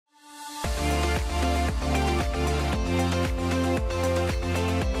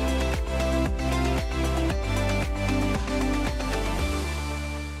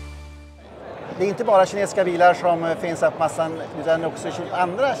Det är inte bara kinesiska bilar som finns här på massan utan också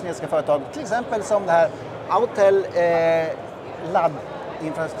andra kinesiska företag. Till exempel som det här Autel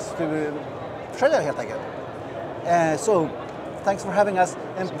Laddinfrastrukturföretaget helt enkelt. So, thanks for having us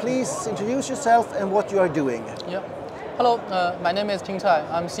and please introduce yourself and what you are doing. Yeah. Hello, my name is Ting Cai.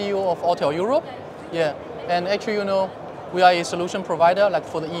 I'm CEO of Autels Europe. Yeah, and actually, you know, we are a solution provider like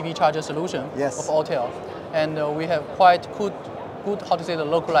for the EV charger solution of Autel, and we have quite good, how to say, the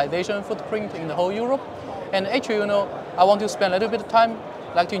localization footprint in the whole Europe. And actually, you know, I want to spend a little bit of time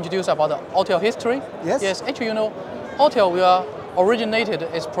like to introduce about the Autel history. Yes, actually, you know, Autel, we are originated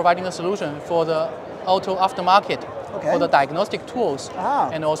as providing a solution for the auto aftermarket for the diagnostic tools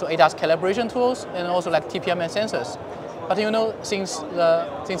and also ADAS calibration tools and also like TPM and sensors. But you know, since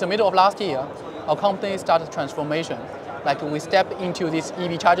the middle of last year, our company started transformation. Like we step into this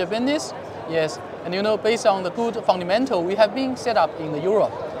EV charger business. Yes, and you know, based on the good fundamental we have been set up in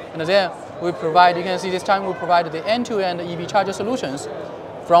Europe, and then we provide, you can see this time we provide the end-to-end EV charger solutions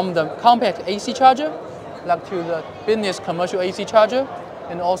from the compact AC charger, like to the business commercial AC charger,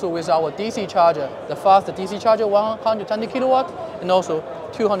 and also with our DC charger, the fast DC charger 120 kilowatt, and also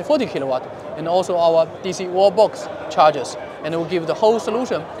 240 kilowatt, and also our DC wall box chargers, and we give the whole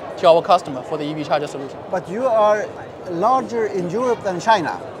solution to our customer for the EV charger solution. But you are larger in Europe than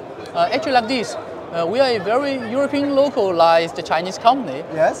China. Actually, like this, we are a very European localized Chinese company.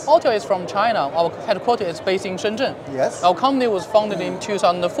 Yes. Autel is from China. Our headquarters is based in Shenzhen. Yes. Our company was founded in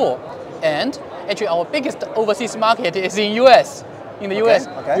 2004, and actually our biggest overseas market is in US. In the US,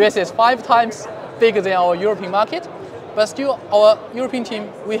 US is 5 times bigger than our European market. But still, our European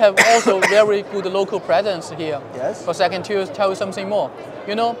team, we have also very good local presence here. Yes. Because I can tell you something more.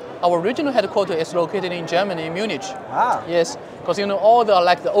 You know, our regional headquarters is located in Germany, in Munich. Yes, because you know all the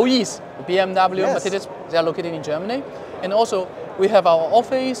like the OEs, BMW, Mercedes, they are located in Germany. And also we have our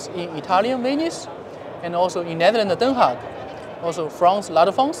office in Italian Venice, and also in Netherlands, Den Haag, also France,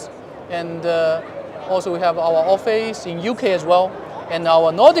 Laddinfrastrukturföretaget, and also we have our office in UK as well. And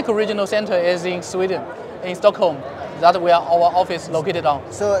our Nordic regional center is in Sweden, in Stockholm. That's where our office located on.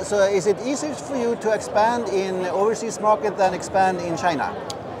 So is it easier for you to expand in overseas market than expand in China?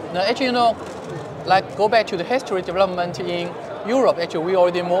 No, actually, you know, like go back to the history development in Europe. Actually, we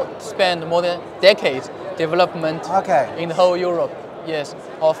already spent more than decades development in the whole Europe. Yes,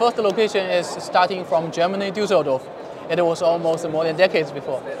 our first location is starting from Germany, Düsseldorf. It was almost more than decades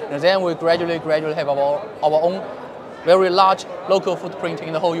before. And then we gradually have our own very large local footprint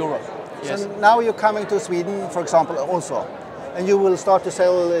in the whole Europe. Yes. So now you're coming to Sweden, for example, also, and you will start to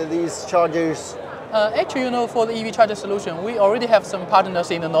sell these chargers. Actually, you know, for the EV charger solution, we already have some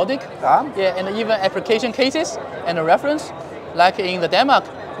partners in the Nordic, and even application cases and a reference. Like in the Denmark,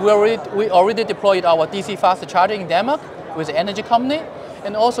 we already deployed our DC fast charger in Denmark with the energy company,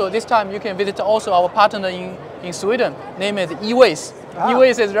 and also this time you can visit also our partner in Sweden, named as Eways.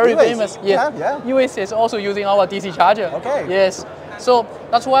 Eways is very famous. Yes. Eways is also using our DC charger. Yes. So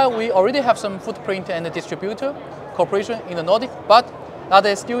that's why we already have some footprint and distributor cooperation in the Nordic, but that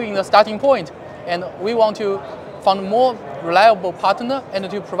is still in the starting point. And we want to find more reliable partner and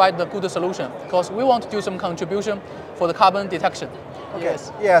to provide the good solution because we want to do some contribution for the carbon detection.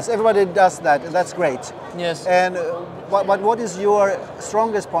 Yes, everybody does that. That's great. Yes. And what is your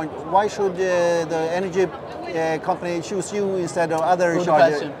strongest point? Why should the energy company choose you instead of other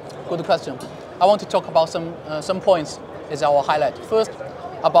chargers? Good question. I want to talk about some points as our highlight. First,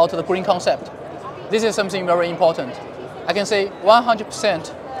 about the green concept. This is something very important. I can say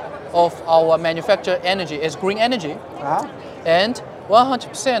 100% of our manufactured energy is green energy, and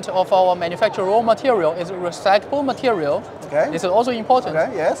 100% of our manufactured raw material is recyclable material. This is also important.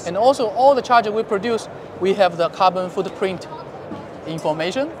 And also all the chargers we produce, we have the carbon footprint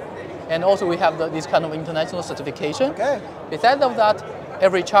information, and also we have this kind of international certification. Besides of that,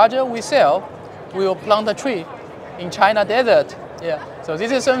 every charger we sell, we will plant a tree in China desert. So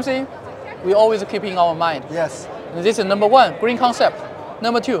this is something we always keep in our mind. And this is number one, green concept.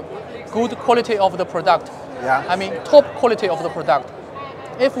 Number two, good quality of the product. I mean, top quality of the product.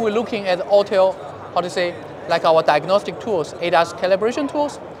 If we're looking at Autel, how to say, like our diagnostic tools, ADAS calibration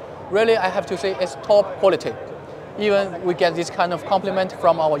tools, really I have to say it's top quality. Even we get this kind of compliment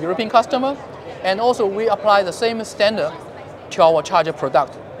from our European customer, and also we apply the same standard to our charger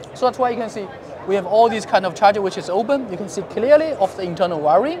product. So that's why you can see we have all these kind of charger which is open. You can see clearly of the internal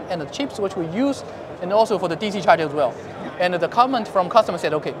wiring and the chips which we use, and also for the DC charger as well. And the comment from customer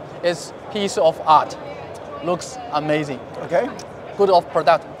said, okay, it's piece of art. Looks amazing. Good of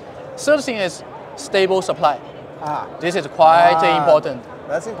product. Third thing is stable supply. Ah. This is quite important.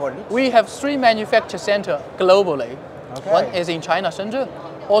 That's important. We have 3 manufacturing centers globally. Okay. One is in China, Shenzhen.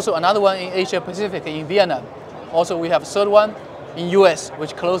 Also another one in Asia Pacific in Vietnam. Also we have a third one in US,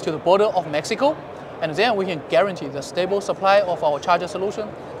 which is close to the border of Mexico. And then we can guarantee the stable supply of our charger solution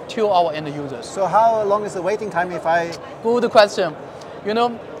to our end users. So how long is the waiting time if I... Good question.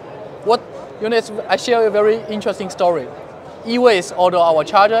 I share a very interesting story. Eways ordered our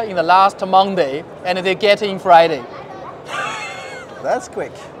charger in the last Monday and they get in Friday. That's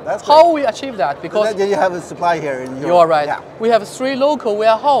quick. That's quick. How we achieve that? Because then you have a supply here in Europe. You are right. Yeah. We have 3 local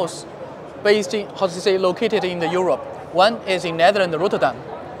warehouses based in, located in Europe. One is in Netherlands, Rotterdam.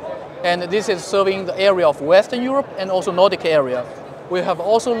 And this is serving the area of Western Europe and also Nordic area. We have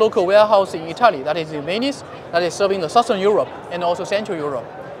also local warehouse in Italy, that is in Venice, that is serving the Southern Europe and also Central Europe.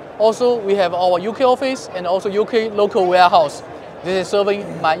 Also, we have our UK office and also UK local warehouse. This is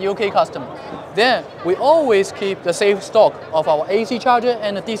serving my UK customer. Then we always keep the safe stock of our AC charger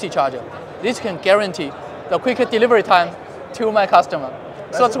and the DC charger. This can guarantee the quicker delivery time to my customer.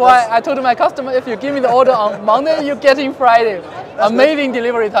 So that's why I told my customer, if you give me the order on Monday, you get in Friday. Amazing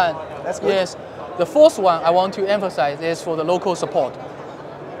delivery time. That's good. Yes. The fourth one I want to emphasize is for the local support.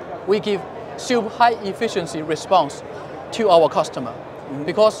 We give super high efficiency response to our customer.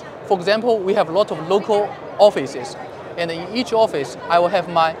 Because, for example, we have a lot of local offices. And in each office, I will have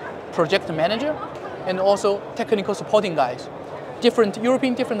my project manager and also technical supporting guys. Different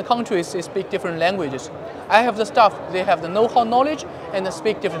countries, they speak different languages. I have the staff, they have the know-how knowledge and they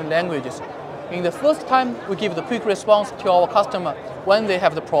speak different languages. In the first time, we give the quick response to our customer when they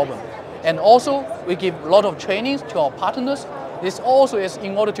have the problem. And also, we give a lot of trainings to our partners. This also is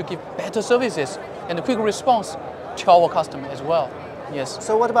in order to give better services and a quick response to our customer as well. Yes.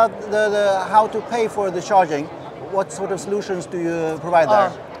 So what about the how to pay for the charging? What sort of solutions do you provide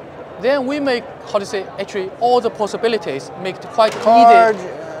there? Then we make, actually all the possibilities make it quite card, easy.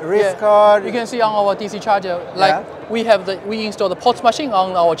 Rift card. You can see on our DC charger, we install the POS machine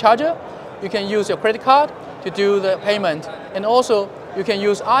on our charger. You can use your credit card to do the payment. And also you can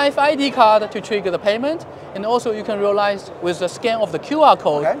use RFID card to trigger the payment. And also you can realize with the scan of the QR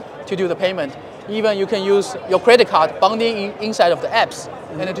code to do the payment. Even you can use your credit card bonding inside of the apps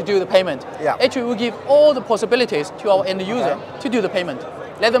and to do the payment. Yeah. Actually, we give all the possibilities to our end user to do the payment.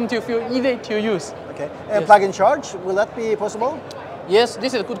 Let them to feel easy to use. Okay. And plug and charge, will that be possible? Yes,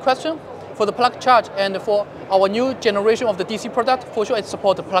 this is a good question. For the plug charge and for our new generation of the DC product, for sure it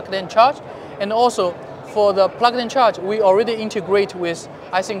supports the plug and charge. And also for the plug and charge, we already integrate with,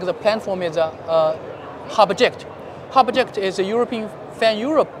 I think the platform is Hubject. Hubject is a European fan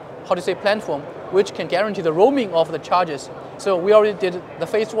Europe platform which can guarantee the roaming of the charges. So we already did the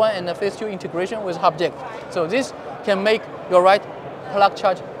phase 1 and the phase 2 integration with Hubject. So this can make your plug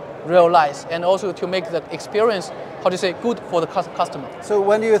charge realize and also to make the experience, good for the customer. So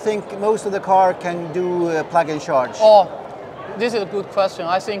when do you think most of the car can do plug and charge? Oh, this is a good question.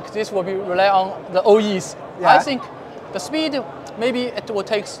 I think this will be rely on the OEs. Yeah. I think the speed, maybe it will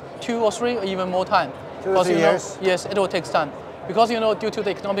take 2 or 3 or even more time. 2 or 3 years? Yes, it will take time. Because due to the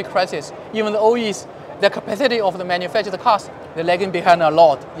economic crisis, even the OEs, the capacity of the manufactured cars, they're lagging behind a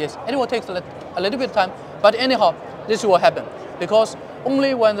lot. Yes, it will take a little bit of time, but anyhow, this will happen. Because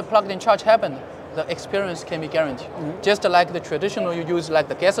only when the plug-in charge happens, the experience can be guaranteed. Just like the traditional you use like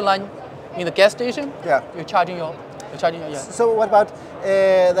the gas line in the gas station, you're charging your. So what about,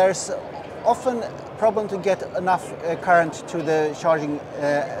 there's often problem to get enough current to the charging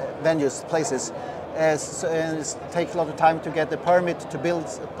venues, places. And it takes a lot of time to get the permit to build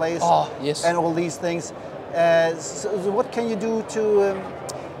a place and all these things. So what can you do to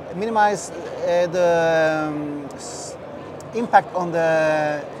minimize the impact on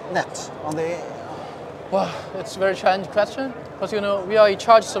the net? Well, it's a very challenging question because we are a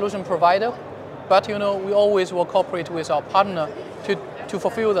charge solution provider, but we always will cooperate with our partner to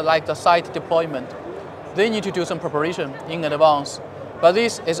fulfill the site deployment. They need to do some preparation in advance. But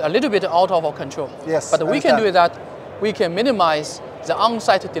this is a little bit out of our control. Yes, but we can do that. We can minimize the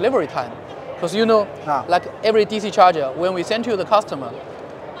on-site delivery time. Because like every DC charger, when we send to the customer,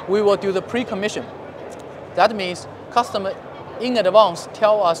 we will do the pre-commission. That means customer in advance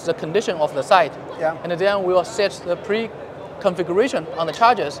tell us the condition of the site. And then we will set the pre-configuration on the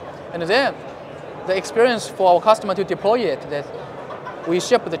chargers. And then the experience for our customer to deploy it, that we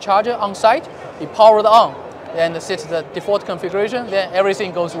ship the charger on site, we power it on, and set the default configuration, then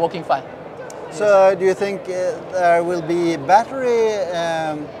everything goes working fine. So do you think there will be battery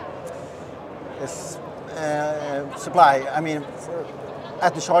supply? I mean,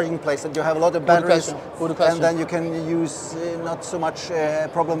 at the charging place that you have a lot of Good batteries, question. Good question. and then you can use not so much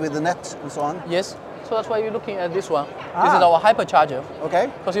problem with the net and so on? Yes, so that's why you're looking at this one. This is our hypercharger.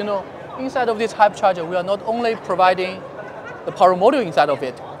 Okay. Because you know, inside of this hypercharger, we are not only providing the power module inside of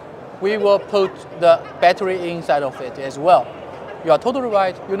it, we will put the battery inside of it as well. You are totally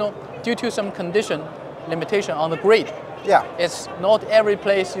right. You know, due to some condition, limitation on the grid, Yeah. it's not every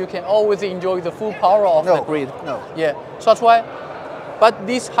place you can always enjoy the full power of the grid. No. Yeah, so that's why. But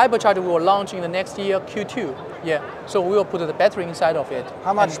this hypercharger will launch in the next year, Q2. Yeah, so we will put the battery inside of it.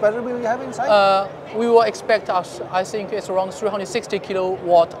 How much battery will you have inside? We will expect I think it's around 360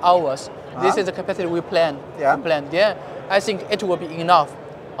 kilowatt hours. This is the capacity we plan. Yeah. Yeah, I think it will be enough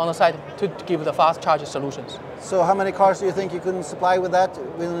on the side to give the fast charge solutions. So how many cars do you think you can supply with that?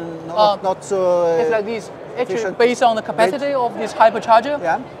 With not so. It's like this. Actually, efficient based on the capacity of this hypercharger,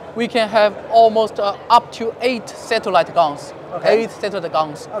 Yeah. we can have almost up to 8 satellite guns. Okay. 8 satellite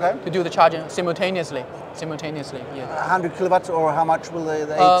guns Okay. to do the charging simultaneously. Yeah. 100 kilowatts, or how much will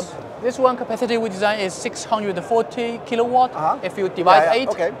the 8? This one capacity we design is 640 kilowatt. Uh-huh. If you divide Yeah, 8,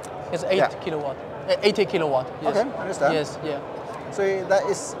 okay. it's 8 Yeah. kilowatt. 80 kilowatt. Yes. Okay, understand. Yes, yeah. So that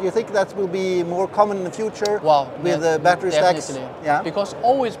is, you think that will be more common in the future? Wow. With the battery stacks? Definitely. Yeah. Because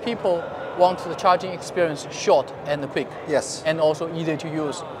always people want the charging experience short and quick. Yes. And also easy to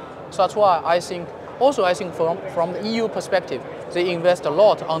use. So that's why I think from the EU perspective, they invest a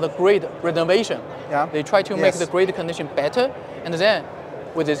lot on the grid renovation. Yeah. They try to make the grid condition better, and then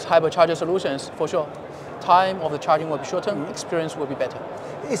with these hypercharger solutions, for sure, time of the charging will be shorter, experience will be better.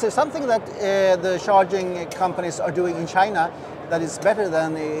 Is there something that the charging companies are doing in China that is better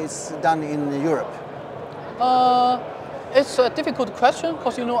than is done in Europe? It's a difficult question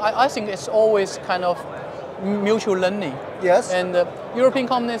because you know I think it's always kind of mutual learning. Yes. And European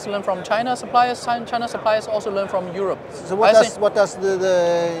companies learn from China suppliers. China suppliers also learn from Europe. So what does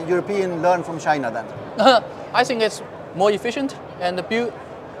the European learn from China then? I think it's more efficient and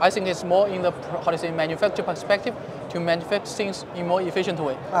I think it's more in the manufacturer perspective to manufacture things in more efficient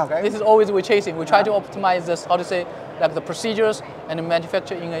way. Okay. This is always we're chasing. We try to optimize this like the procedures and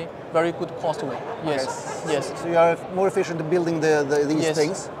manufacture in a very good cost way. Yes. Okay. Yes. So you are more efficient in building these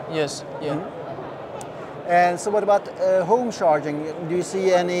things. Yes. Yeah. And so what about home charging? Do you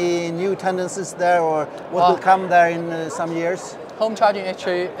see any new tendencies there, or what will come there in some years? Home charging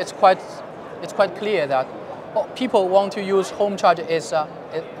actually, it's quite clear that people want to use home charger as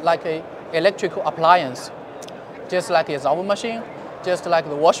like a electrical appliance, just like a shower machine, just like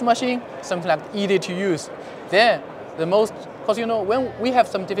the washing machine, something like easy to use. Then because you know when we have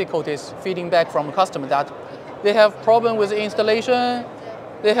some difficulties feeding back from the customer that they have problem with the installation.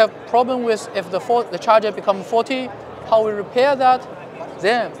 They have problem with if the charger becomes faulty, how we repair that.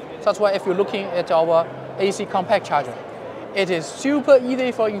 Then that's why if you're looking at our AC compact charger, it is super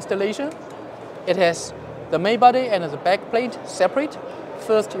easy for installation. It has the main body and the back plate separate.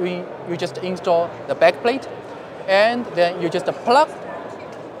 First, you just install the back plate, and then you just plug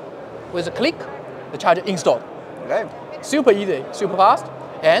with a click, the charger installed. Okay. Super easy, super fast.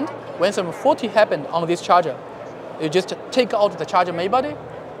 And when some faulty happened on this charger, you just take out the charger main body,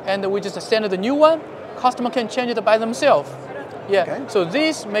 and we just send the new one. Customer can change it by themselves. Yeah. Okay. So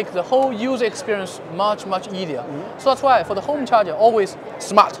this makes the whole user experience much easier. So that's why for the home charger, always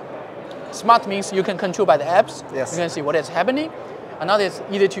smart. Smart means you can control by the apps. Yes. You can see what is happening. Another is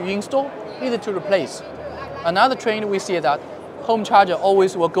easy to install, easy to replace. Another trend we see that home charger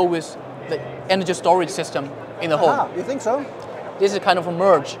always will go with the energy storage system in the home. You think so? This is kind of a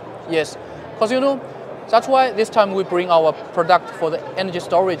merge, yes. Because you know, that's why this time we bring our product for the energy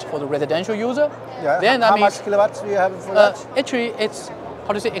storage for the residential user. Yeah. Then how much kilowatts do you have for that? Actually, it's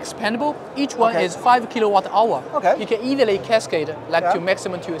expandable. Each one is 5 kilowatt hour. Okay. You can easily cascade to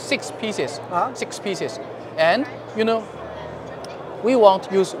maximum to 6 pieces. 6 pieces. And you know, we want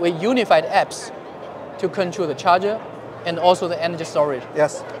to use unified apps to control the charger and also the energy storage.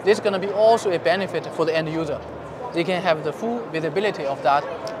 Yes. This is going to be also a benefit for the end user. They can have the full visibility of that.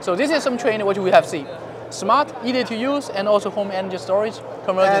 So this is some trend which we have seen. Smart, easy to use, and also home energy storage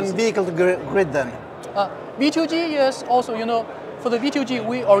convergence. And vehicle to grid then? V2G, yes. Also, you know, for the V2G,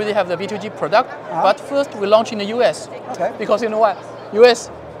 we already have the V2G product, but first we launch in the US. Okay. Because you know what? US,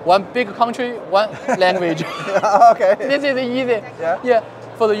 one big country, one language. Okay. This is easy. Yeah.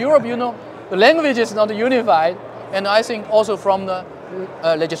 For the Europe, you know, the language is not unified, and I think also from the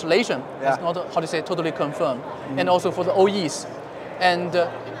legislation, it's not totally confirmed, and also for the OEs. And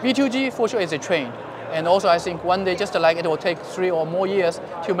V2G for sure is a trend. And also I think one day, just like it will take 3 or more years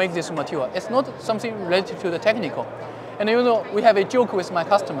to make this mature. It's not something related to the technical. And you know, we have a joke with my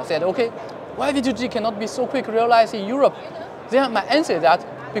customer, said, okay, why V2G cannot be so quick realized in Europe? Then my answer is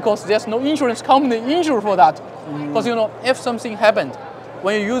that because there's no insurance company insured for that. Because you know, if something happened,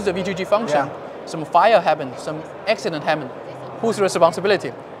 when you use the V2G function, some fire happened, some accident happened, whose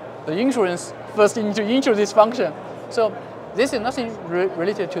responsibility? The insurance first need to insure this function. So this is nothing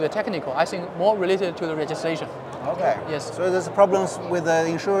related to the technical. I think more related to the registration. Okay. Yes. So there's problems with the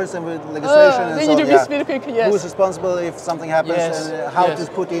insurance and with legislation and they so need to on. be specific, yes. Who's responsible if something happens, and how to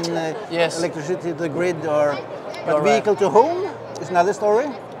put in electricity to the grid, or vehicle to home is another story.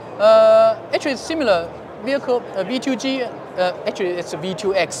 Actually, it's similar. Vehicle V2G. Actually, it's a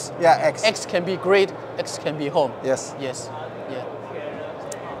V2X. Yeah, X. X can be grid. X can be home. Yes. Yes. Yeah.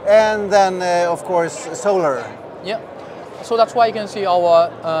 And then, of course, solar. Yeah. So that's why you can see our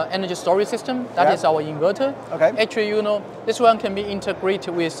energy storage system. That is our inverter. Okay. Actually, you know, this one can be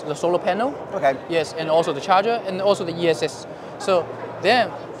integrated with the solar panel. Okay. Yes, and also the charger and also the ESS. So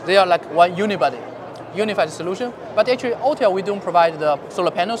then they are like one unified solution. But actually, Autel, we don't provide the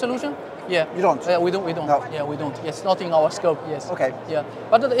solar panel solution. Yeah. You don't? We don't. No. Yeah, we don't. It's not in our scope. Yes. Okay. Yeah.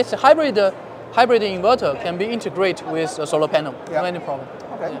 But it's a hybrid inverter can be integrated with a solar panel. Yeah. No any problem.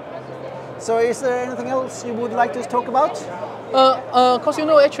 Okay. Yeah. So is there anything else you would like to talk about? Because you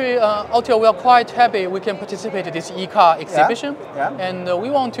know, actually, Autel, we are quite happy we can participate in this e-car exhibition, and we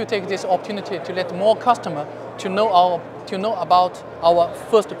want to take this opportunity to let more customers to know about our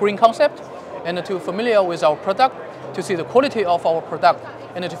first green concept, and to familiar with our product, to see the quality of our product,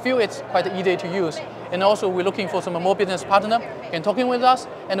 and to feel it's quite easy to use. And also, we're looking for some more business partner and talking with us,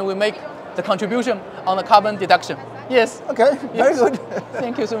 and we make the contribution on the carbon deduction. Yes. Okay, very good.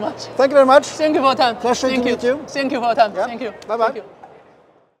 Thank you so much. Thank you very much. Thank you for your time. Pleasure to meet you. Thank you for your time. Yeah. Thank you. Bye-bye. Thank you.